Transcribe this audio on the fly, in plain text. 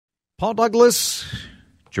Paul Douglas,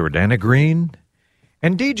 Jordana Green,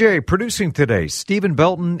 and DJ producing today. Steven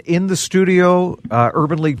Belton in the studio,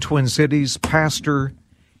 Urban League Twin Cities, pastor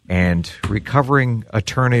and recovering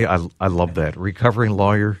attorney. I love that. Recovering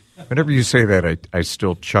lawyer. Whenever you say that, I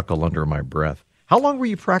still chuckle under my breath. How long were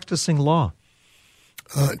you practicing law?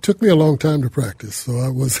 It took me a long time to practice, so I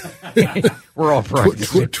was We're all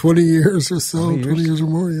practicing. 20 years or so, 20 years or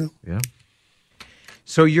more, yeah.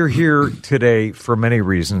 So you're here today for many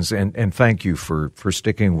reasons, and thank you for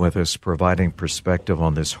sticking with us, providing perspective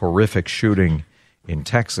on this horrific shooting in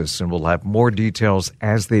Texas, and we'll have more details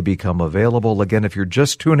as they become available. Again, if you're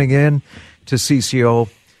just tuning in to CCO,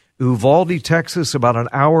 Uvalde, Texas, about an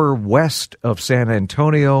hour west of San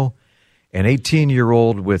Antonio, an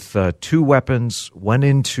 18-year-old with two weapons went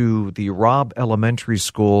into the Robb Elementary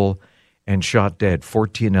School and shot dead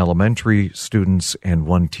 14 elementary students and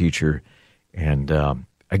one teacher. And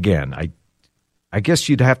again, I guess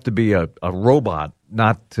you'd have to be a robot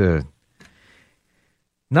not to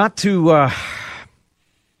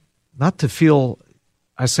feel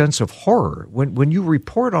a sense of horror when you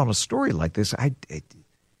report on a story like this.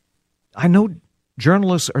 I know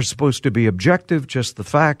journalists are supposed to be objective, just the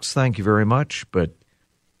facts. Thank you very much, but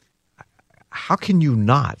how can you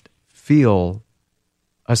not feel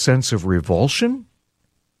a sense of revulsion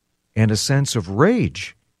and a sense of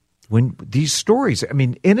rage when these stories,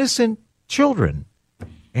 innocent children,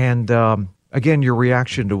 and again, your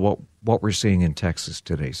reaction to what we're seeing in Texas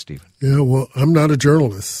today, Stephen? Yeah, well, I'm not a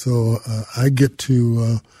journalist, so I get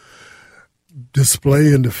to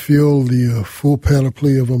display and to feel the full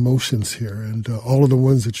panoply of emotions here, and all of the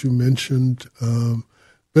ones that you mentioned,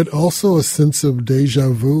 but also a sense of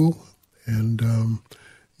deja vu, and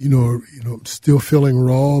still feeling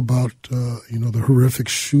raw about the horrific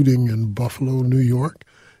shooting in Buffalo, New York.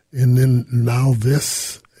 And then now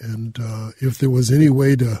this, and if there was any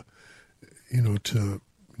way to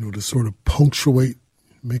sort of punctuate,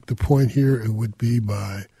 make the point here, it would be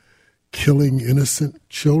by killing innocent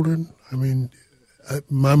children.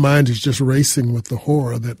 My mind is just racing with the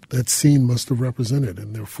horror that scene must have represented.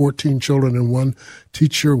 And there were 14 children and one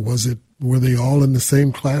teacher. Were they all in the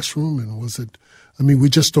same classroom? And was it? We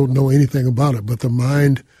just don't know anything about it. But the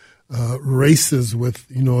mind races with,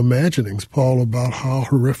 imaginings, Paul, about how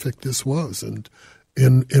horrific this was and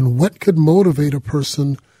what could motivate a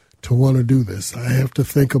person to want to do this. I have to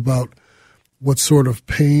think about what sort of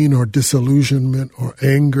pain or disillusionment or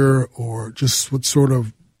anger or just what sort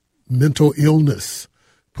of mental illness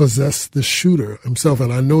possessed the shooter himself.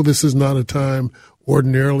 And I know this is not a time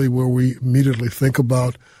ordinarily where we immediately think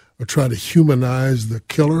about or try to humanize the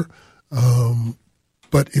killer,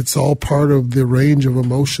 but it's all part of the range of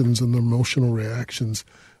emotions and the emotional reactions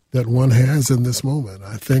that one has in this moment.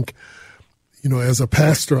 I think, as a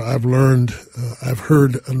pastor, I've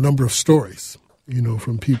heard a number of stories,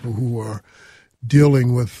 from people who are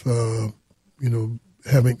dealing with,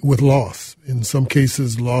 with loss, in some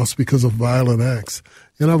cases loss because of violent acts.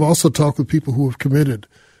 And I've also talked with people who have committed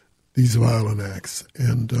these violent acts.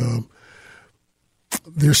 And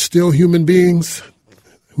they're still human beings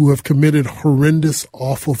who have committed horrendous,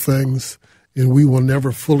 awful things, and we will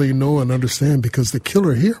never fully know and understand because the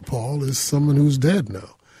killer here, Paul, is someone who's dead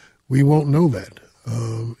now. We won't know that.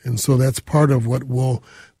 And so that's part of what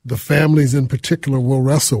the families in particular will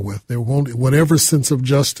wrestle with. They won't, whatever sense of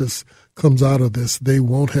justice comes out of this, they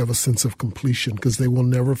won't have a sense of completion because they will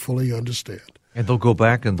never fully understand. And they'll go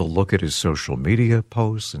back and they'll look at his social media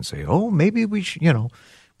posts and say, oh, maybe we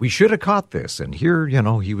should have caught this. And here,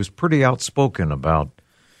 he was pretty outspoken about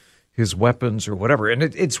his weapons or whatever. And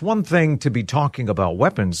it's one thing to be talking about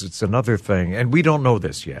weapons. It's another thing. And we don't know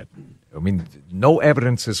this yet. No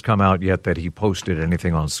evidence has come out yet that he posted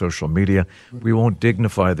anything on social media. We won't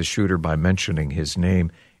dignify the shooter by mentioning his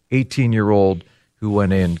name. 18-year-old who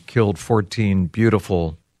went in, killed 14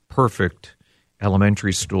 beautiful, perfect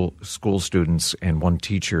elementary school students and one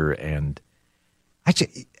teacher. And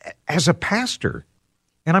as a pastor,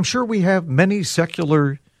 and I'm sure we have many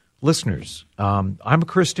secular listeners. I'm a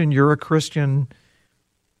Christian. You're a Christian.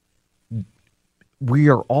 We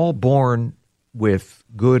are all born with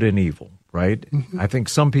good and evil, right? Mm-hmm. I think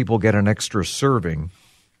some people get an extra serving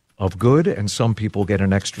of good and some people get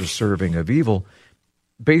an extra serving of evil.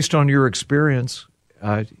 Based on your experience,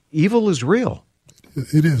 evil is real.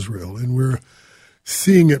 It is real, and we're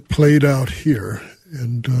seeing it played out here,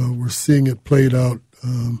 and we're seeing it played out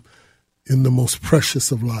in the most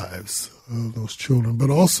precious of lives, those children, but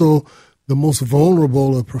also the most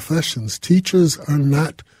vulnerable of professions. Teachers are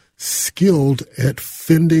not skilled at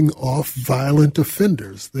fending off violent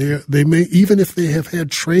offenders. They may, even if they have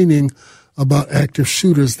had training about active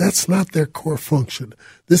shooters, that's not their core function.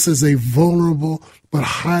 This is a vulnerable but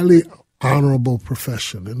highly honorable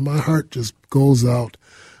profession. And my heart just goes out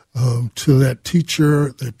to that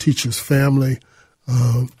teacher's family,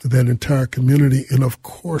 that entire community, and of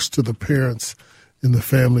course to the parents and the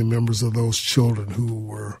family members of those children who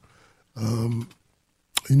were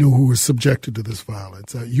subjected to this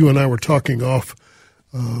violence. You and I were talking off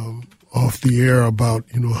the air about,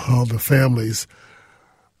 how the families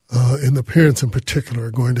and the parents in particular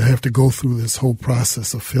are going to have to go through this whole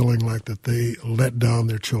process of feeling like that they let down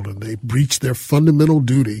their children. They breached their fundamental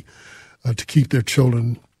duty to keep their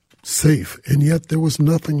children safe, and yet there was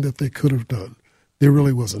nothing that they could have done. There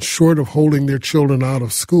really wasn't, short of holding their children out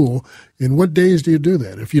of school. In what days do you do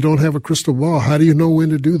that? If you don't have a crystal ball, how do you know when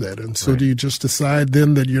to do that? And so do you just decide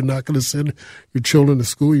then that you're not going to send your children to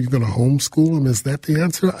school? You're going to homeschool them? Is that the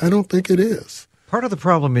answer? I don't think it is. Part of the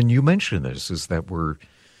problem, and you mentioned this, is that we're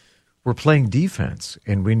playing defense,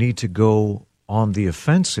 and we need to go on the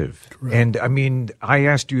offensive. Correct. And, I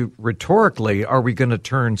asked you rhetorically, are we going to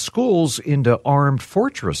turn schools into armed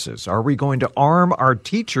fortresses? Are we going to arm our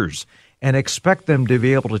teachers and expect them to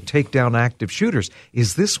be able to take down active shooters?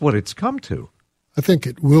 Is this what it's come to? I think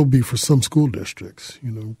it will be for some school districts.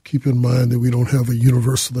 Keep in mind that we don't have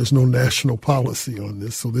there's no national policy on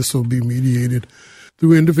this, so this will be mediated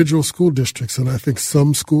through individual school districts. And I think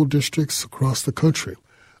some school districts across the country,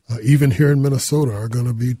 even here in Minnesota, are going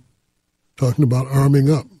to be talking about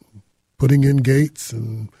arming up, putting in gates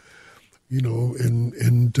and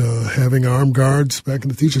having armed guards back in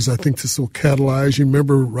the teachers. I think this will catalyze. You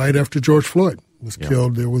remember right after George Floyd was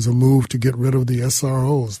killed, there was a move to get rid of the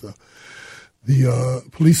SROs, the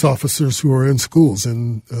police officers who are in schools.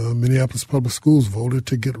 And Minneapolis Public Schools voted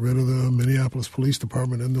to get rid of the Minneapolis Police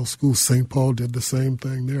Department in those schools. St. Paul did the same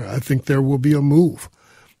thing there. I think there will be a move.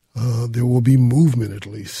 There will be movement, at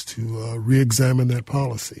least, to reexamine that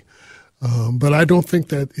policy. But I don't think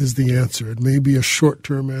that is the answer. It may be a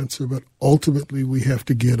short-term answer, but ultimately we have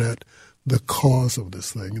to get at the cause of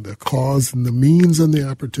this thing, the cause and the means and the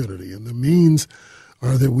opportunity. And the means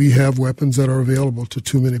are that we have weapons that are available to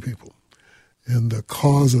too many people. And the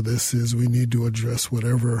cause of this is we need to address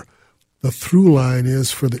whatever the through line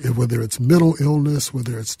is for whether it's mental illness,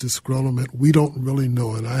 whether it's disgruntlement. We don't really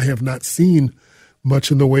know. And I have not seen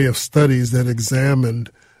much in the way of studies that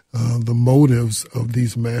examined the motives of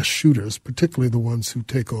these mass shooters, particularly the ones who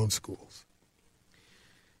take on schools.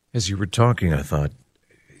 As you were talking, I thought,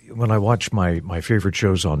 when I watch my favorite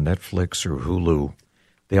shows on Netflix or Hulu,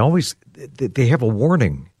 they have a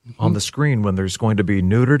warning on the screen when there's going to be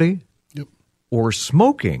nudity or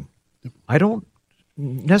smoking. Yep. I don't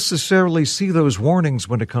necessarily see those warnings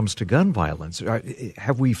when it comes to gun violence.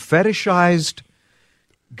 Have we fetishized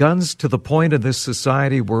guns to the point in this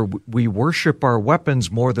society where we worship our weapons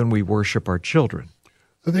more than we worship our children?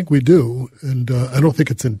 I think we do, and I don't think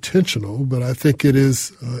it's intentional, but I think it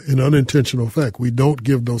is an unintentional fact. We don't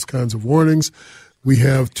give those kinds of warnings. We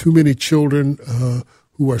have too many children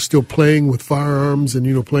who are still playing with firearms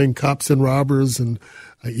and, playing cops and robbers. And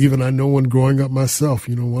I know when growing up myself,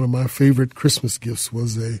 one of my favorite Christmas gifts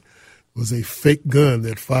was a fake gun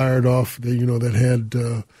that fired off, that had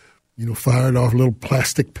fired off little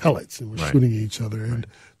plastic pellets and was shooting each other. And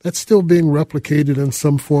that's still being replicated in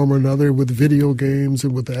some form or another with video games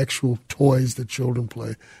and with actual toys that children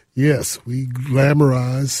play. Yes, we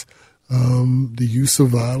glamorize the use of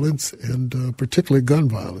violence and particularly gun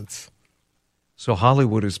violence. So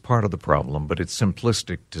Hollywood is part of the problem, but it's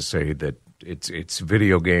simplistic to say that it's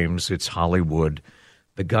video games, it's Hollywood.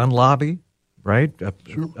 The gun lobby, right?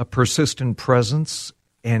 A persistent presence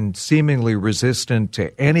and seemingly resistant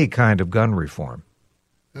to any kind of gun reform.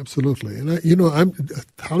 Absolutely. And,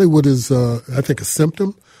 Hollywood is, I think, a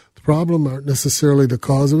symptom. The problem aren't necessarily the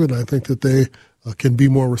cause of it. I think that they can be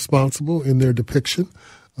more responsible in their depiction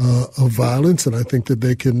of violence, and I think that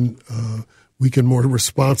we can more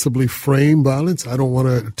responsibly frame violence. I don't want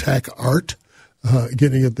to attack art,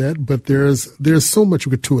 getting at that, but there's so much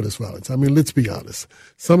gratuitous violence. Let's be honest.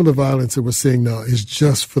 Some of the violence that we're seeing now is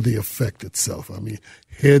just for the effect itself.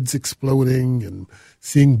 Heads exploding and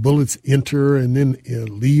seeing bullets enter and then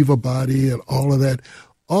leave a body and all of that.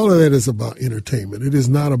 All of that is about entertainment. It is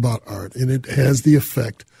not about art, and it has the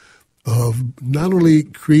effect of not only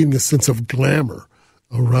creating a sense of glamour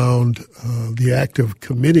around the act of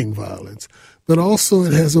committing violence, but also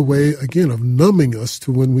it has a way, again, of numbing us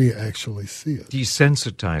to when we actually see it.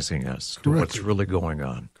 Desensitizing us to what's really going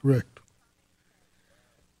on. Correct.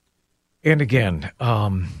 And again,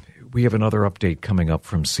 we have another update coming up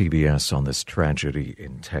from CBS on this tragedy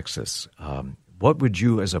in Texas. What would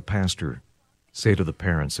you, as a pastor, say to the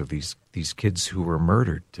parents of these kids who were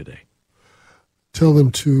murdered today? tell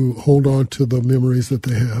them to hold on to the memories that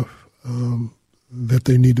they have, that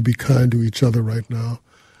they need to be kind to each other right now.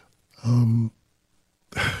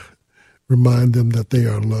 Remind them that they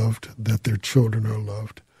are loved, that their children are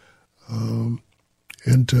loved,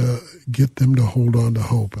 and to get them to hold on to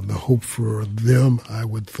hope. And the hope for them, I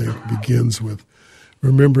would think, begins with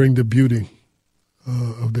remembering the beauty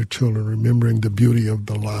of their children, remembering the beauty of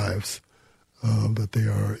the lives that they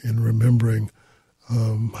are, and remembering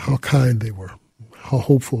how kind they were, how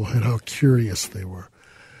hopeful and how curious they were,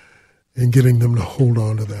 and getting them to hold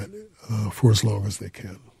on to that for as long as they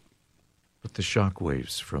can. But the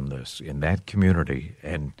shockwaves from this in that community,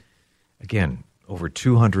 and again, over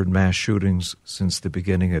 200 mass shootings since the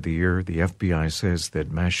beginning of the year. The FBI says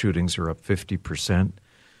that mass shootings are up 50%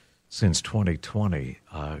 since 2020.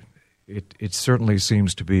 It certainly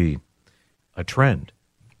seems to be a trend,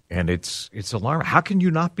 and it's alarming. How can you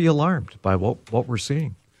not be alarmed by what we're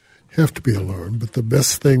seeing? Have to be alarmed, but the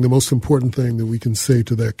best thing, the most important thing that we can say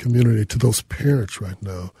to that community, to those parents right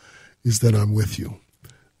now, is that I'm with you.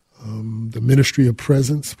 The ministry of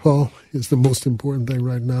presence, Paul, is the most important thing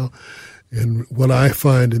right now. And what I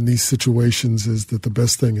find in these situations is that the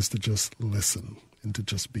best thing is to just listen and to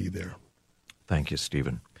just be there. Thank you,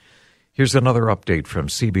 Stephen. Here's another update from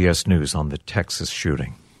CBS News on the Texas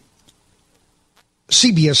shooting.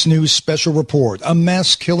 CBS News special report, a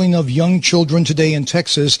mass killing of young children today in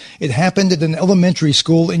Texas. It happened at an elementary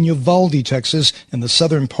school in Uvalde, Texas, in the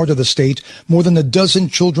southern part of the state. More than a dozen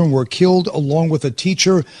children were killed, along with a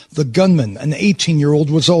teacher. The gunman, an 18-year-old,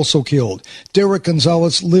 was also killed. Derek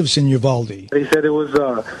Gonzalez lives in Uvalde. They said it was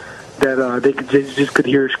that they just could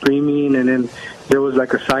hear screaming, and then there was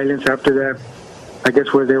like a silence after that. I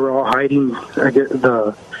guess where they were all hiding. I guess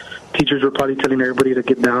the teachers were probably telling everybody to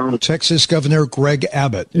get down. Texas Governor Greg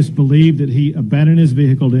Abbott. It's believed that he abandoned his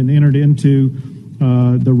vehicle and entered into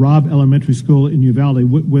the Robb Elementary School in Uvalde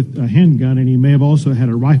with a handgun, and he may have also had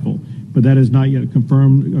a rifle, but that is not yet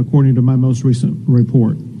confirmed according to my most recent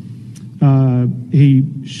report. He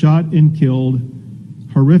shot and killed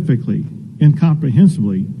horrifically,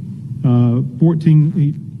 incomprehensibly,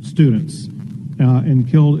 14 students and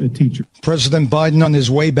killed a teacher. President Biden, on his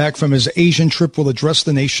way back from his Asian trip, will address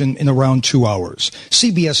the nation in around 2 hours.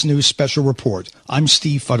 CBS News special report. I'm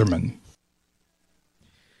Steve Futterman.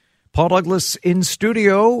 Paul Douglas in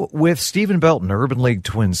studio with Steven Belton, Urban League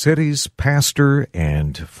Twin Cities, pastor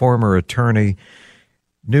and former attorney.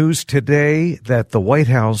 News today that the White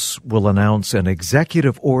House will announce an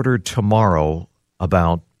executive order tomorrow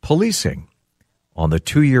about policing on the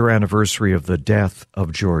 2-year anniversary of the death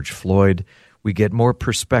of George Floyd. We get more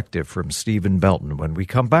perspective from Steven Belton when we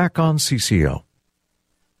come back on CCO.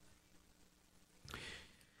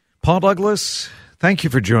 Paul Douglas, thank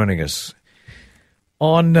you for joining us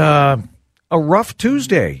on a rough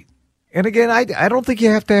Tuesday. And again, I don't think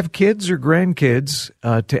you have to have kids or grandkids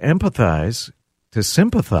to empathize, to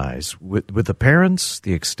sympathize with the parents,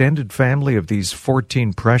 the extended family of these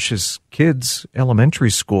 14 precious kids,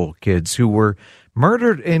 elementary school kids, who were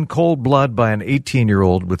murdered in cold blood by an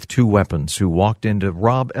 18-year-old with 2 weapons who walked into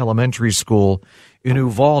Robb Elementary School in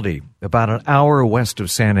Uvalde, about an hour west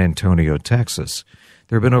of San Antonio, Texas.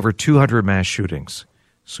 There have been over 200 mass shootings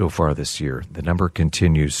so far this year. The number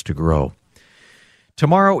continues to grow.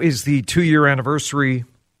 Tomorrow is the 2-year anniversary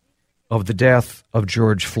of the death of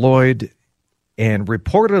George Floyd, and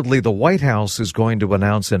reportedly the White House is going to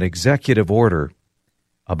announce an executive order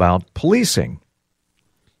about policing.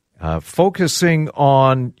 Focusing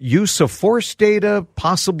on use of force data,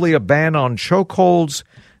 possibly a ban on chokeholds,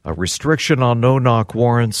 a restriction on no-knock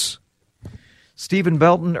warrants. Steven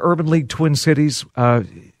Belton, Urban League Twin Cities,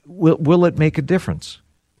 will it make a difference?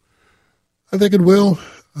 I think it will.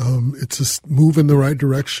 It's a move in the right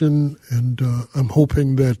direction, and I'm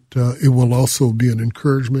hoping that it will also be an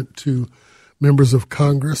encouragement to members of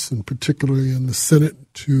Congress, and particularly in the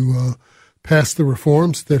Senate, to pass the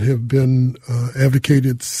reforms that have been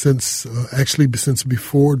advocated since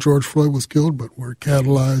before George Floyd was killed, but were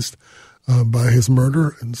catalyzed by his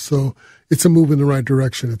murder. And so it's a move in the right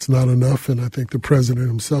direction. It's not enough, and I think the president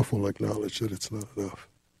himself will acknowledge that it's not enough.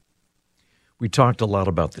 We talked a lot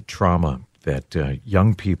about the trauma that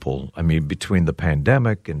young people, between the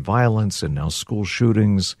pandemic and violence and now school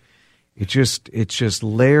shootings, it's just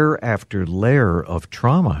layer after layer of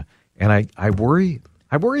trauma. And I worry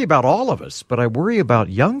about all of us, but I worry about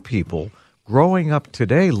young people growing up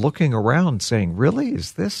today looking around saying, really,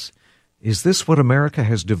 is this what America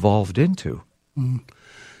has devolved into?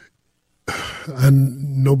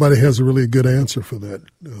 And nobody has a really good answer for that,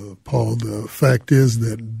 Paul. The fact is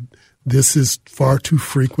that this is far too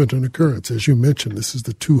frequent an occurrence. As you mentioned, this is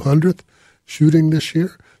the 200th shooting this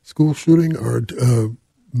year, school shooting or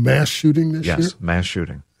mass shooting this year. Yes, mass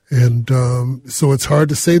shooting. And so it's hard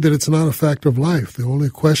to say that it's not a fact of life. The only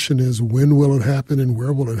question is when will it happen and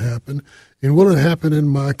where will it happen? And will it happen in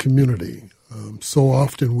my community? So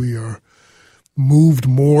often we are moved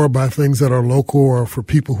more by things that are local or for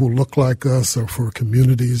people who look like us or for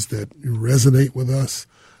communities that resonate with us.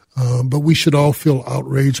 But we should all feel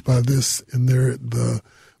outraged by this, and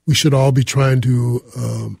we should all be trying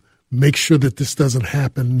to make sure that this doesn't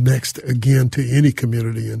happen next again to any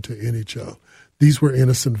community and to any child. These were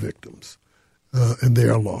innocent victims, and they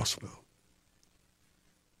are lost now.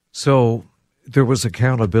 So there was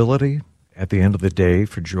accountability at the end of the day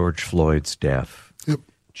for George Floyd's death. Yep.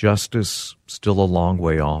 Justice still a long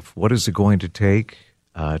way off. What is it going to take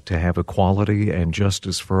to have equality and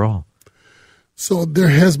justice for all? So there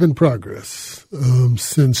has been progress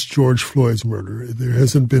since George Floyd's murder. There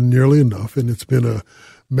hasn't been nearly enough, and it's been a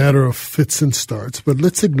matter of fits and starts. But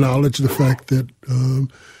let's acknowledge the fact that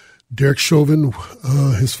Derek Chauvin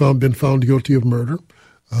has been found guilty of murder.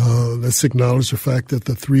 Let's acknowledge the fact that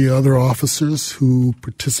the 3 other officers who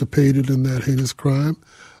participated in that heinous crime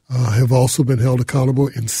have also been held accountable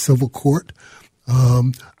in civil court.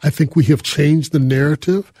 I think we have changed the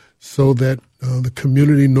narrative so that the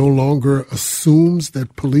community no longer assumes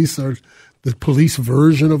that the police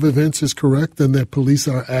version of events is correct and that police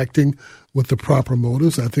are acting with the proper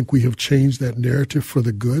motives. I think we have changed that narrative for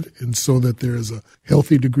the good, and so that there is a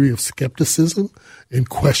healthy degree of skepticism and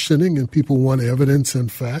questioning, and people want evidence and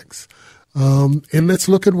facts. And let's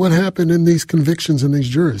look at what happened in these convictions in these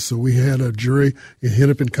juries. So we had a jury in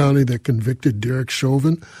Hennepin County that convicted Derek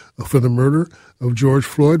Chauvin for the murder of George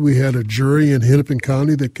Floyd. We had a jury in Hennepin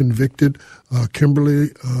County that convicted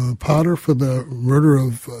Kimberly Potter for the murder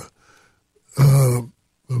of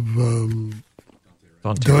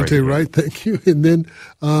Dante Wright, thank you. And then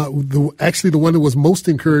the one that was most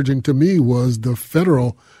encouraging to me was the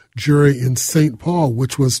federal jury in St. Paul,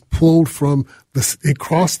 which was pulled from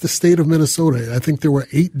across the state of Minnesota. I think there were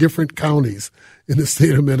 8 different counties in the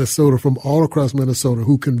state of Minnesota from all across Minnesota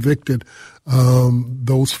who convicted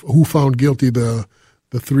those who found guilty the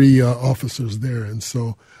 3 officers there. And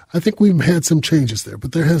so I think we've had some changes there,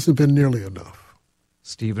 but there hasn't been nearly enough.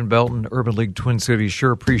 Steven Belton, Urban League Twin Cities,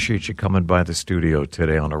 sure appreciate you coming by the studio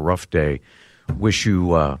today on a rough day. Wish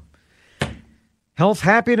you health,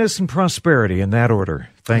 happiness, and prosperity in that order.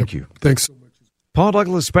 Thank you. Thanks so much. Paul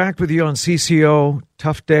Douglas back with you on CCO.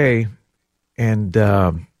 Tough day. And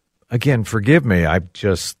again, forgive me. I'm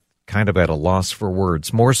just kind of at a loss for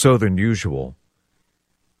words, more so than usual.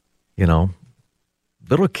 You know,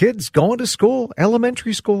 little kids going to school,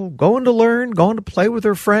 elementary school, going to learn, going to play with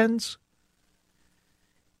their friends.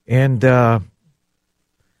 And a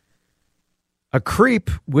creep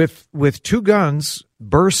with 2 guns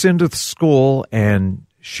bursts into the school and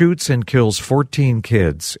shoots and kills 14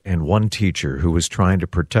 kids and 1 teacher who was trying to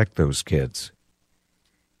protect those kids.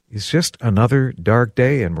 It's just another dark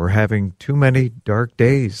day, and we're having too many dark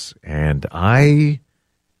days. And I'm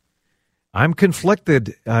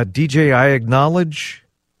conflicted. DJ, I acknowledge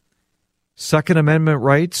Second Amendment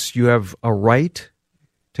rights. You have a right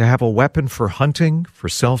to have a weapon for hunting, for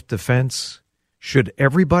self-defense. Should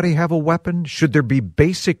everybody have a weapon? Should there be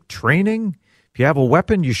basic training? If you have a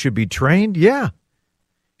weapon, you should be trained? Yeah.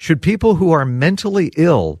 Should people who are mentally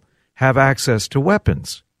ill have access to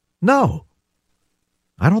weapons? No.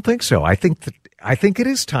 I don't think so. I think it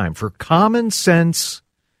is time for common sense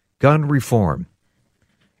gun reform.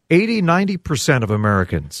 80-90% of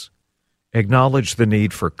Americans acknowledge the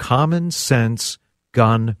need for common sense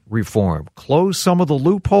gun reform. Close some of the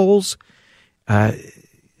loopholes.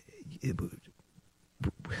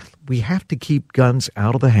 We have to keep guns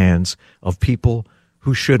out of the hands of people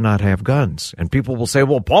who should not have guns. And people will say,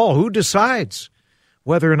 well, Paul, who decides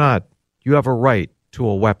whether or not you have a right to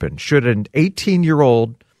a weapon? Should an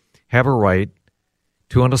 18-year-old have a right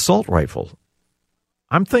to an assault rifle?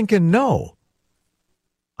 I'm thinking no.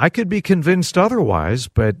 I could be convinced otherwise,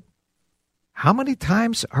 but how many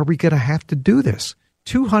times are we going to have to do this?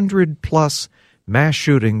 200-plus mass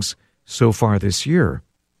shootings so far this year.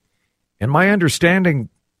 And my understanding,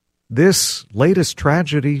 this latest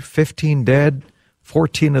tragedy, 15 dead,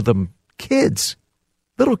 14 of them kids,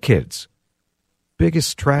 little kids.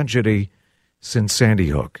 Biggest tragedy since Sandy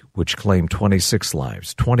Hook, which claimed 26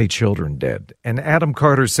 lives, 20 children dead. And Adam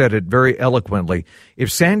Carter said it very eloquently.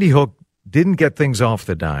 If Sandy Hook didn't get things off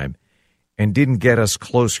the dime and didn't get us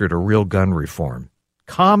closer to real gun reform,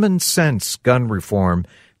 common sense gun reform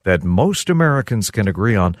that most Americans can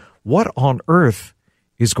agree on, what on earth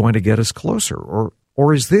is going to get us closer?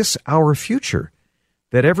 Or is this our future?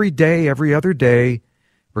 That every day, every other day,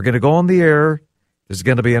 We're going to go on the air. There's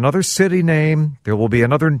going to be another city name. There will be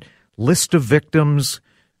another list of victims.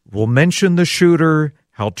 We'll mention the shooter,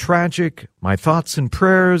 how tragic, my thoughts and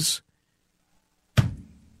prayers.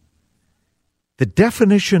 The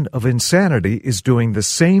definition of insanity is doing the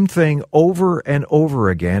same thing over and over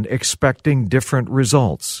again, expecting different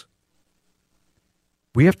results.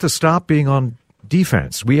 We have to stop being on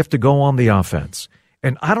defense. We have to go on the offense.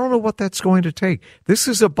 And I don't know what that's going to take. This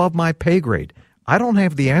is above my pay grade. I don't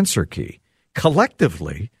have the answer key.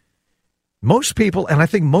 Collectively, most people, and I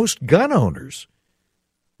think most gun owners,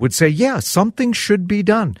 would say, yeah, something should be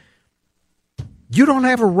done. You don't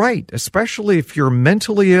have a right, especially if you're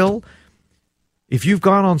mentally ill. If you've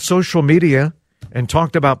gone on social media and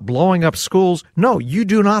talked about blowing up schools, no, you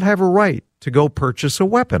do not have a right to go purchase a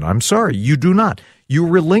weapon. I'm sorry, you do not. You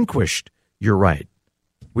relinquished your right.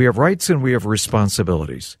 We have rights and we have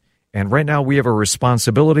responsibilities. And right now we have a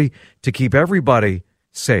responsibility to keep everybody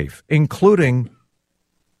safe, including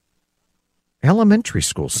elementary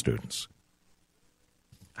school students.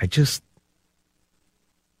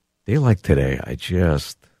 Day like today,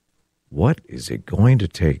 what is it going to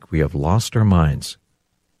take? We have lost our minds.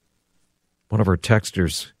 One of our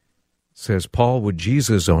texters says, Paul, would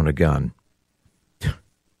Jesus own a gun?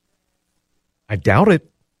 I doubt it.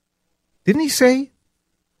 Didn't he say,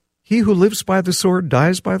 he who lives by the sword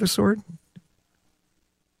dies by the sword?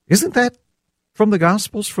 Isn't that from the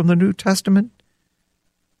Gospels, from the New Testament?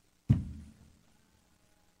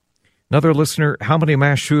 Another listener, how many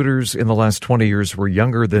mass shooters in the last 20 years were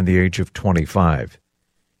younger than the age of 25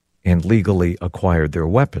 and legally acquired their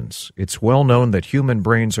weapons? It's well known that human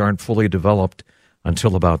brains aren't fully developed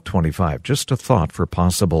until about 25. Just a thought for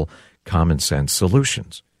possible common sense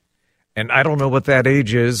solutions. And I don't know what that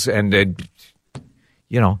age is, and,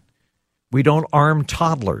 we don't arm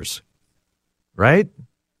toddlers, right?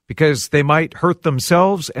 Because they might hurt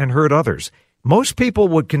themselves and hurt others. Most people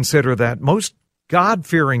would consider that. Most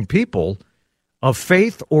God-fearing people of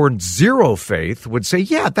faith or zero faith would say,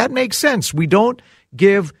 yeah, that makes sense. We don't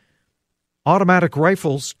give automatic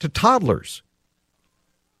rifles to toddlers.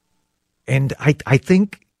 And I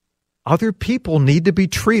think other people need to be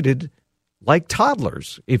treated like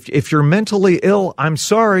toddlers. If you're mentally ill, I'm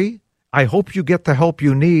sorry. I hope you get the help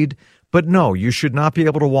you need. But no, you should not be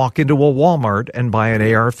able to walk into a Walmart and buy an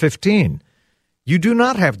AR-15. You do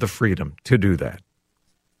not have the freedom to do that.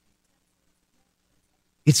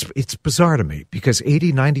 It's bizarre to me because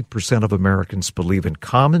 80-90% of Americans believe in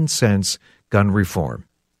common sense gun reform.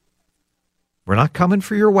 We're not coming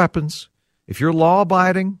for your weapons. If you're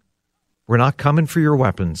law-abiding, we're not coming for your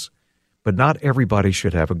weapons. But not everybody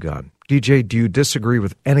should have a gun. DJ, do you disagree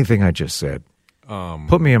with anything I just said?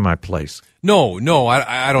 Put me in my place. No,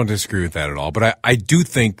 I don't disagree with that at all. But I do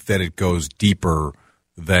think that it goes deeper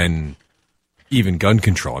than even gun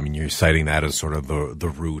control. I mean, you're citing that as sort of the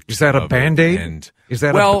root. Is that a Band-Aid?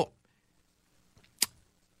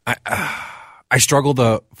 I struggle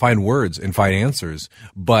to find words and find answers.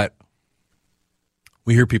 But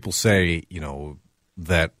we hear people say,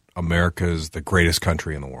 that America is the greatest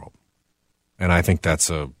country in the world. And I think that's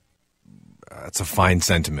a fine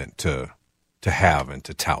sentiment to have and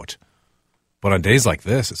to tout. But on days like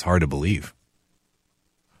this, it's hard to believe.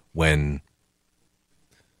 When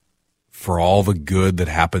for all the good that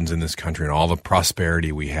happens in this country and all the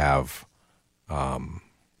prosperity we have,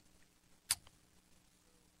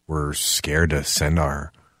 we're scared to send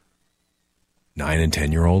our 9 and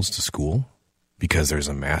 10-year-olds to school because there's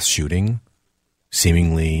a mass shooting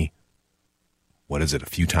seemingly, a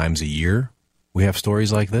few times a year we have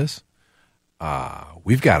stories like this.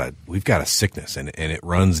 We've got a sickness, and it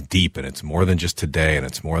runs deep, and it's more than just today, and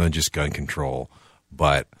it's more than just gun control.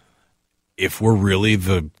 But if we're really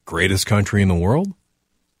the greatest country in the world,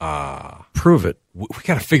 prove it. We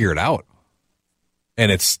got to figure it out.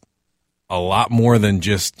 And it's a lot more than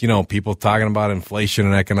just, people talking about inflation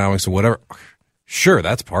and economics and whatever. Sure,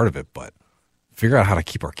 that's part of it, but figure out how to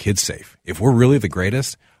keep our kids safe. If we're really the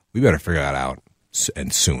greatest, we better figure that out,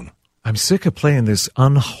 and soon. I'm sick of playing this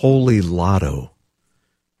unholy lotto.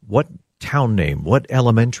 What town name? What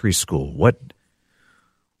elementary school? What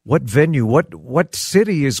venue? What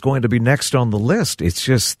city is going to be next on the list? It's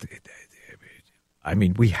just,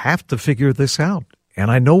 we have to figure this out. And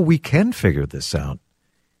I know we can figure this out.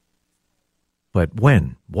 But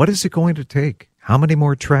when? What is it going to take? How many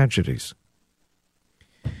more tragedies?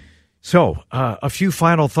 So, a few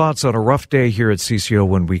final thoughts on a rough day here at CCO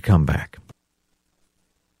when we come back.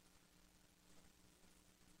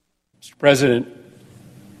 Mr. President,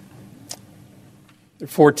 there are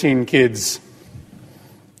 14 kids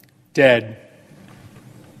dead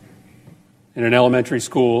in an elementary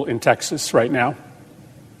school in Texas right now.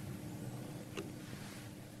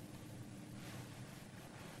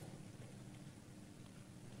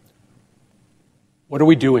 What are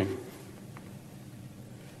we doing?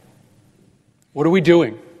 What are we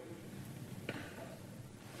doing?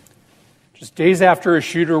 Just days after a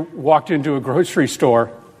shooter walked into a grocery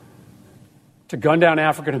store to gun down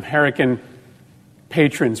African American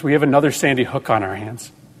patrons, we have another Sandy Hook on our hands.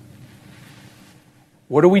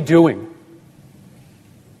 What are we doing?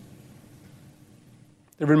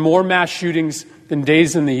 There have been more mass shootings than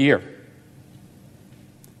days in the year.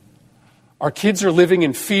 Our kids are living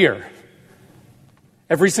in fear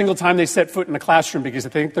every single time they set foot in a classroom because they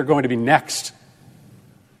think they're going to be next.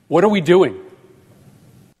 What are we doing?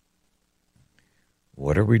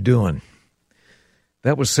 What are we doing?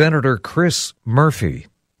 That was Senator Chris Murphy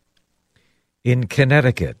in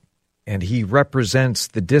Connecticut, and he represents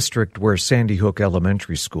the district where Sandy Hook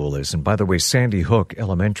Elementary School is. And by the way, Sandy Hook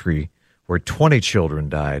Elementary, where 20 children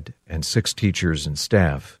died and 6 teachers and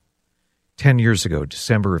staff. 10 years ago,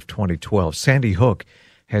 December of 2012, Sandy Hook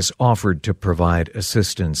has offered to provide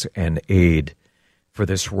assistance and aid for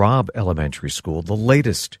this Robb Elementary School, the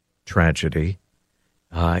latest tragedy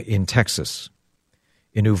in Texas,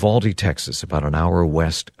 in Uvalde, Texas, about an hour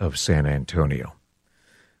west of San Antonio.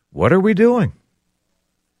 What are we doing?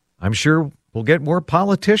 I'm sure we'll get more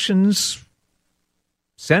politicians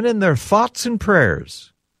sending their thoughts and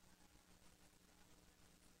prayers,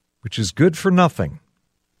 which is good for nothing.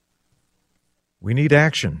 We need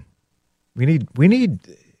action. We need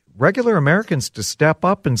regular Americans to step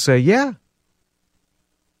up and say, yeah,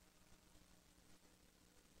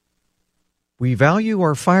 we value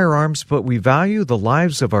our firearms, but we value the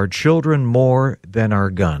lives of our children more than our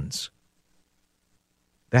guns.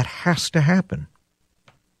 That has to happen.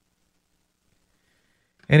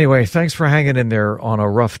 Anyway, thanks for hanging in there on a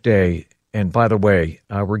rough day. And by the way,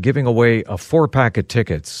 we're giving away a 4-pack of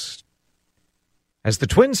tickets as the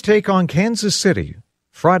Twins take on Kansas City,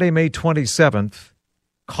 Friday, May 27th.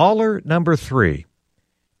 Caller number 3.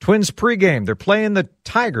 Twins pregame. They're playing the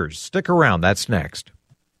Tigers. Stick around. That's next.